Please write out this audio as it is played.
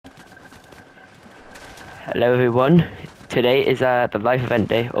Hello everyone. Today is the live event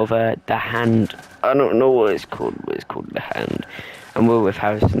day of the hand. I don't know what it's called. But it's called the hand, and we're with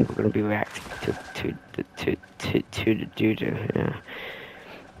Harrison. We're going to be reacting to the doo-doo. Yeah.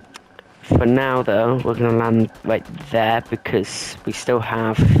 For now, though, we're going to land right there because we still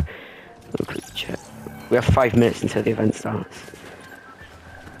have. We have 5 minutes until the event starts.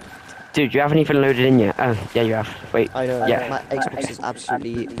 Dude, you haven't even loaded in yet. Oh, yeah, you have. Wait. I know. Yeah. My Xbox is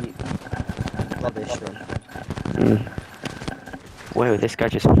absolutely rubbish. Whoa, this guy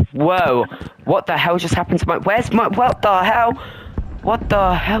just... Whoa! What the hell just happened to my... Where's my... What the hell? What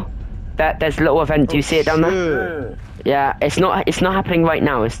the hell? There's a little event. Do you see it down there? Yeah, it's not happening right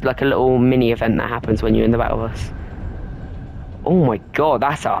now. It's like a little mini event that happens when you're in the battle bus. Oh my god,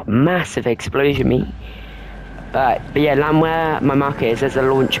 that's a massive explosion, me. But yeah, land where my marker is, there's a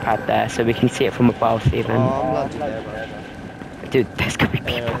launch pad there, so we can see it from above the event. Oh, I'm landing there, bro. Dude, there's gonna be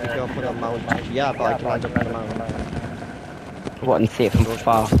people. We go up on a mountain. Yeah, but I can land up on a mountain. What, and see it from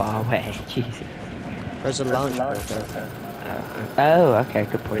far, far away? Jesus. There's a launch pad there. Oh, okay,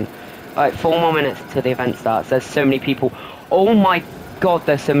 good point. Alright, 4 more minutes until the event starts. There's so many people. Oh my god,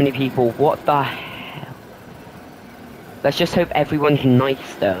 there's so many people. What the hell? Let's just hope everyone's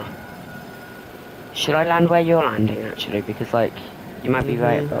nice, though. Should I land where you're landing, actually? Because, like, you might be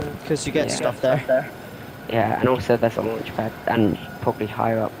right, but... Because you get stuff there. Yeah, and also there's a launch pad, and probably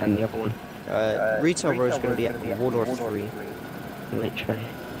higher up than the other one. Retail row is going to be at 1 or 3. Literally.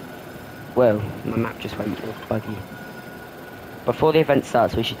 Whoa, my map just went all buggy. Before the event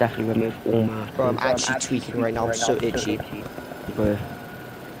starts, we should definitely remove all markers. Bro, I'm actually tweaking right now. I'm so itchy. Bro.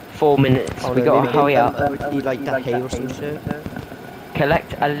 4 minutes. We gotta hurry up. Need like the hay or some shit.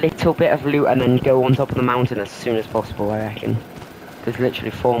 Collect a little bit of loot and then go on top of the mountain as soon as possible, I reckon. There's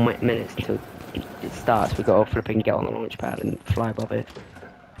literally 4 minutes until it starts. We gotta flipping get on the launch pad and fly above it.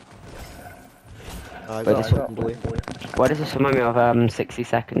 Why does this remind me of 60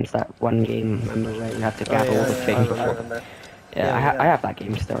 Seconds, that one game, remember, where you have to gather all the things before? Yeah, I have that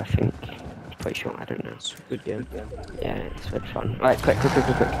game still, I think. Pretty sure, I don't know. It's a good game. Yeah, it's really fun. Right, quick.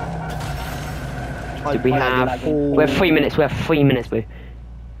 Did we have... We have 3 minutes, boo.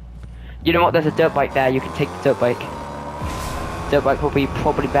 You know what, there's a dirt bike there, you can take the dirt bike. Dirt bike will be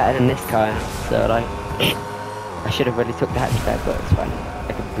probably better than this car, so like... I should have really took that instead, but it's fine.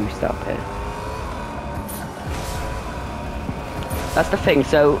 I can boost up here. That's the thing,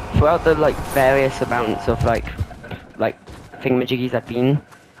 so throughout the like various amounts of like thingamajiggies I've been,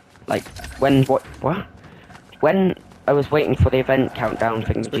 like when I was waiting for the event countdown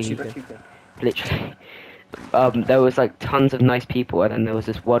thingamajiggy, literally, there was like tons of nice people, and then there was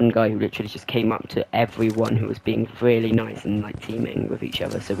this one guy who literally just came up to everyone who was being really nice and like teaming with each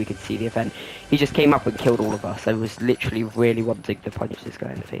other so we could see the event. He just came up and killed all of us. I was literally really wanting to punch this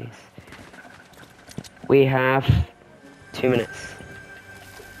guy in the face. We have 2 minutes.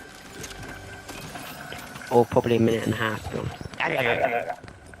 Or probably a minute and a half, to be honest.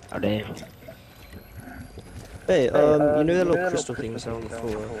 Oh damn. Hey, you know the little crystal things on the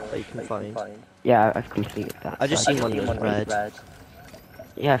floor that you can find? Yeah, I've completed that. I just seen one that was red.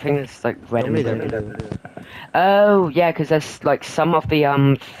 Yeah, I think it's like red Normally and they're blue. blue. Oh, yeah, because there's like some of the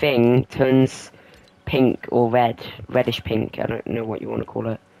thing turns pink or red, reddish pink. I don't know what you want to call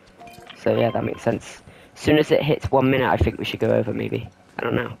it. So yeah, that makes sense. As soon as it hits 1 minute, I think we should go over. Maybe. I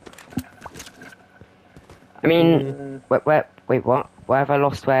don't know. I mean, wait, what? Where have I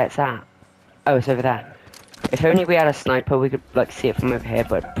lost where it's at? Oh, it's over there. If only we had a sniper, we could like see it from over here,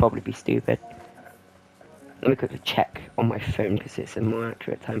 but it'd probably be stupid. Let me quickly check on my phone because it's a more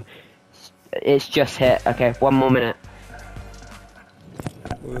accurate time. It's just hit. Okay, 1 more minute.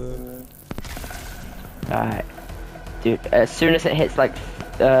 Alright. Dude, as soon as it hits like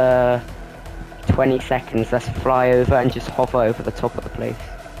 20 seconds, let's fly over and just hover over the top of the place.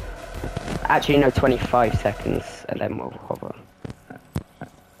 Actually, no, 25 seconds, and then we'll hover.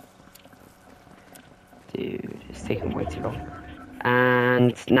 Dude, it's taking way too long.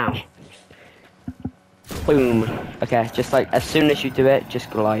 And now. Boom. Okay, just like, as soon as you do it, just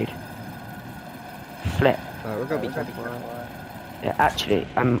glide. Flip. We're gonna be careful. Yeah, actually,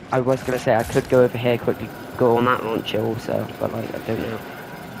 I was gonna say I could go over here quickly, go on that launcher also, but like, I don't know.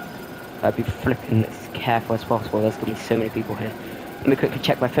 I'd be flipping as careful as possible, there's gonna be so many people here. Let me quickly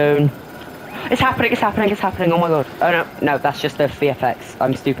check my phone. It's happening, oh my god. Oh no, that's just the VFX.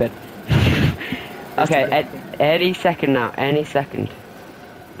 I'm stupid. Okay, any second now, any second.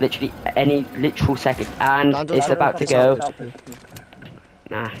 Literally, any literal second. And it's about to go.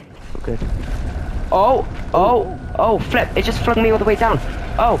 Nah, it's good. Oh, flip, it just flung me all the way down.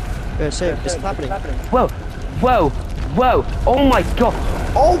 Oh. It's happening. Whoa, oh my god.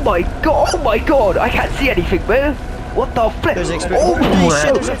 Oh my god! Oh my god! I can't see anything, bro. What the flip? There's Oh Holy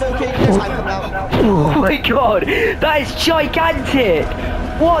shit, my! there's a volcano. There's time coming out. Oh my god! That is gigantic!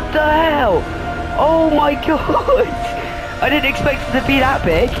 What the hell? Oh my god! I didn't expect it to be that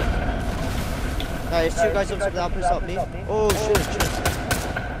big. There's two guys on top of the outpost up me. Oh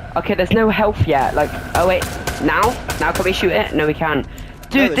shit. Okay, there's no health yet. Like, oh wait, now? Now can we shoot it? No, we can't.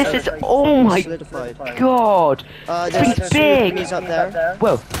 Dude, No, this is, oh my god! This thing's big! He's up there.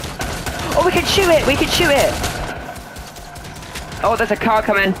 Whoa. Oh, we can shoot it! We can shoot it! Oh, there's a car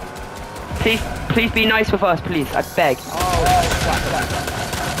coming. Please be nice with us, please. I beg.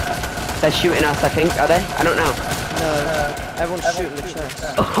 They're shooting us, I think. Are they? I don't know. No, everyone's shooting the chest.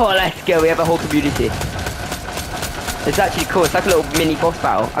 Oh, let's go. We have a whole community. It's actually cool. It's like a little mini boss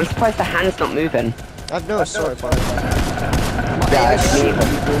battle. I'm surprised the hand's not moving. I've no sword for it.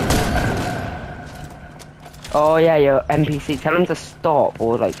 Oh yeah, your NPC. Tell him to stop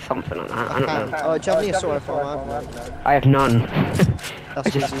or like something like that. I don't know. Oh, do you have any sword for him? I have none. That's I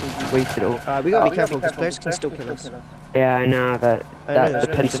just wasted it all. we gotta be careful because players can still kill us. Yeah, I know that. That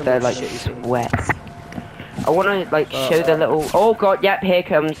depends if they're like sweats. I want to like show the little. Oh god, yep, here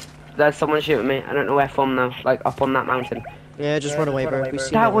comes. There's someone shooting me. I don't know where from though. Like up on that mountain. Yeah, just run away, bro.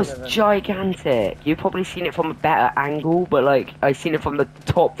 That was gigantic. You've probably seen it from a better angle, but like I seen it from the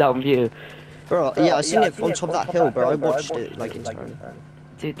top-down view. Bro, yeah, I seen it on top of that hill, bro. I watched it like entirely.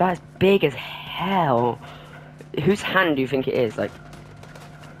 Dude, that's big as hell. Whose hand do you think it is? Like,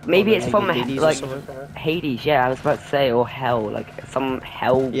 maybe it's from like Hades. Yeah, I was about to say, or hell, like some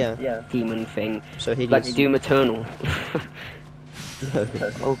hell demon thing. So Hades, like Doom Eternal.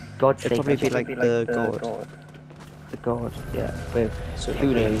 Oh God's sake! It'd probably be like the god. The god, yeah. With so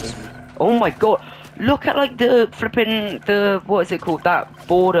who knows? Oh my god! Look at like the flipping what is it called? That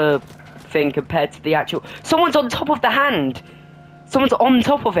border thing compared to the actual. Someone's on top of the hand. Someone's on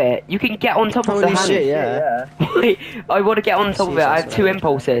top of it. You can get on top of the hand. Shit, yeah. Wait, I want to get on top of it. I have two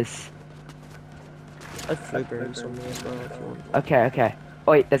impulses. I have flow berries on me as well if you want. Okay, okay.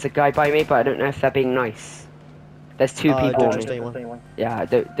 Oh, wait, there's a guy by me, but I don't know if they're being nice. There's two people on me. Yeah, I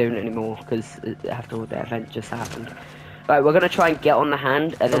don't anymore because after all the event just happened. Right, we're gonna try and get on the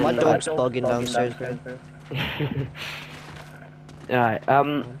hand and then. My dog's bugging downstairs, bro. Alright,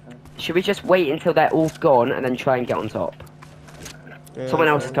 should we just wait until they're all gone and then try and get on top? Yeah, someone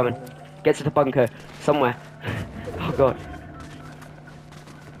else is coming. Get to the bunker somewhere. Oh god.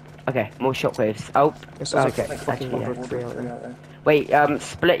 Okay, more shockwaves. Oh, okay. Actually, yeah. Wait,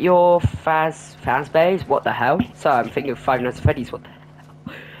 split your Faz bays? What the hell? Sorry, I'm thinking of Five Nights at Freddy's. What the hell?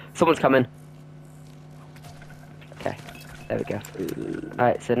 Someone's coming. Okay, there we go.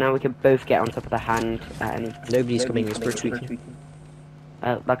 Alright, so now we can both get on top of the hand at any. Nobody's coming, it's pretty tweaking.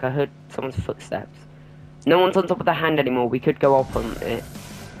 Like I heard someone's footsteps. No one's on top of the hand anymore. We could go up on it.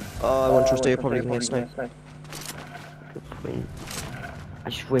 Oh, I won't trust you. You're probably gonna get sniped. Good point. I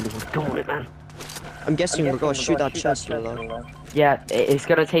just really want to go on it, man. I'm guessing we're gonna shoot that chest or like. Yeah, it's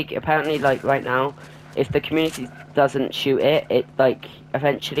gonna take apparently like right now. If the community doesn't shoot it, it like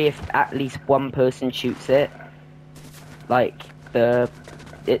eventually if at least one person shoots it, like it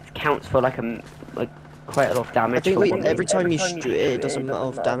counts for like quite a lot of damage. I think every time you shoot it, it does a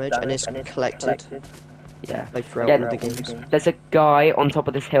amount of damage and it's collected. Yeah. Like throughout all the games. There's a guy on top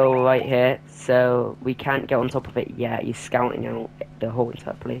of this hill right here, so we can't get on top of it yet. He's scouting out the whole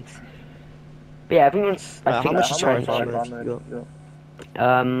entire place. But yeah, everyone's. I think how much is your armor?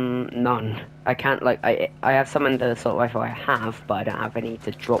 None. I can't like I have some in the assault rifle I have, but I don't have any to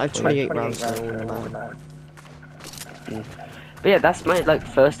drop. I have 28 rounds now. But yeah, that's my like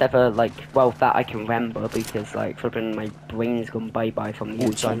first ever like that I can remember because like flipping my brain's gone bye from the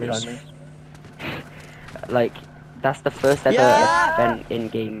Alzheimer's. Like that's the first ever event in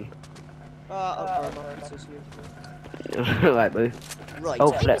game. Right, boo. Right.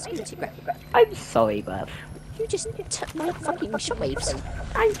 Oh flip. I'm sorry, bruv. You just took my fucking shockwaves.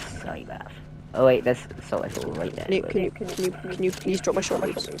 I'm sorry, bruv. Oh wait, there's assault rifle right there. Can you please drop my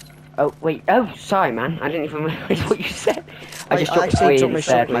shockwaves? Oh wait, oh sorry man, I didn't even realize what you said. I just dropped three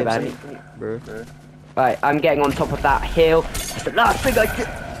instead, my bad. Right, I'm getting on top of that hill. That's the last thing I did.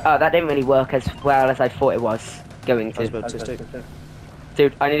 Oh, that didn't really work as well as I thought it was going to.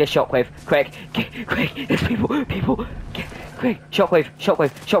 Dude, I need a shockwave. Quick, quick, there's people, quick, shockwave.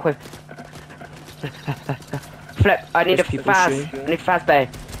 Flip, I need a fast, I need fast bay.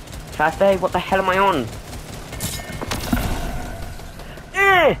 Fast bay, what the hell am I on?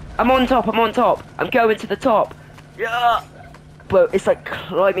 I'm on top. I'm going to the top. Yeah. Bro, it's like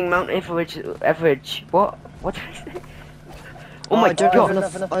climbing Mount Everest. What? What did I say? Oh my god. I don't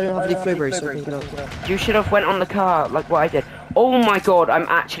have any flow berries, so I can get up. You should have went on the car like what I did. Oh my god, I'm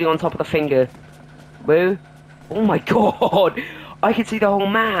actually on top of the finger. Woo. Oh my god. I can see the whole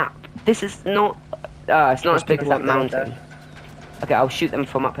map. This is not... it's not as big as that mountain. Okay, I'll shoot them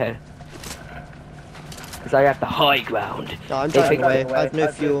from up here. Because I have the high ground. No, I'm driving away. I have no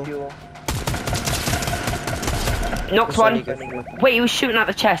fuel. Knocked one. Wait, he was shooting at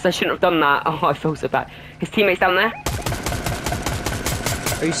the chest. I shouldn't have done that. Oh, I feel so bad. His teammate's down there.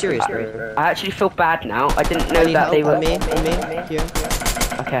 Are you serious, bro? I actually feel bad now. I didn't know that they were... On me, here.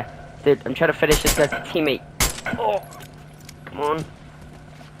 Okay. Dude, I'm trying to finish this guy's teammate. Oh. Come on.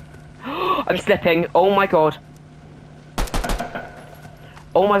 I'm slipping. Oh my god.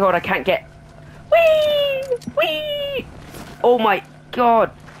 Oh my god, I can't get... Whee! Whee! Oh my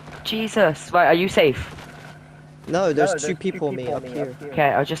god. Jesus. Right, are you safe? No, there's two people on me up here. Okay,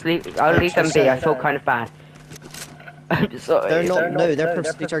 I'll leave them be. I feel kind of bad. I'm sorry. They're not, no, they're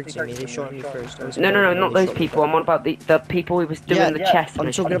purposely targeting me. They shot me first. No, not those people. I'm on about the people who was doing the chest.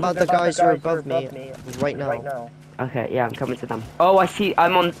 I'm talking about the guys who are above me right now. Okay, yeah, I'm coming to them. Oh, I see.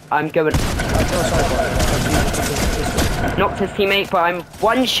 I'm going. Knocked his teammate, but I'm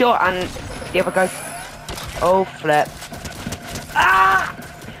one shot and the other guy's... Oh, flip. Ah!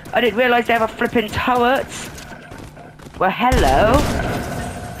 I didn't realise they have a flipping turret. Well, hello.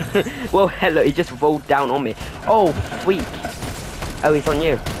 Well, hello. He just rolled down on me. Oh, freak. Oh, he's on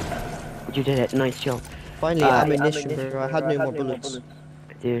you. You did it. Nice job. Finally, ammunition, bro. I had no more bullets.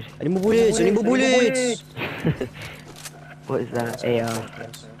 Dude. I need more bullets. I need more bullets. What is that? AR.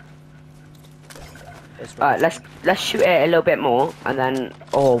 Alright, let's shoot it a little bit more, and then...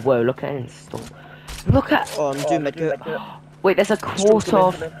 Oh, whoa, look at it. Look at... Oh, I'm doing medkit. Wait, there's a quarter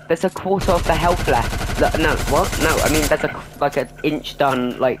of the health left. No, what? No, I mean there's like an inch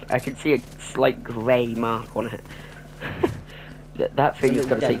done. Like I can see a slight grey mark on it. that thing is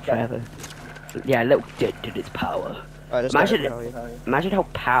gonna take forever. Yeah, a little did its power. Right, imagine how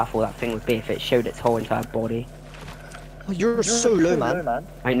powerful that thing would be if it showed its whole entire body. Oh, you're so low, man.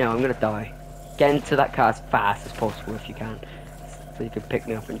 I know, I'm gonna die. Get into that car as fast as possible if you can, so you can pick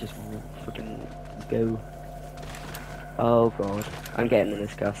me up and just freaking go. Oh god, I'm getting in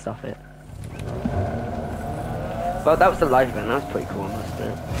this car, stop it. Well, that was the live event, that was pretty cool, wasn't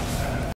it?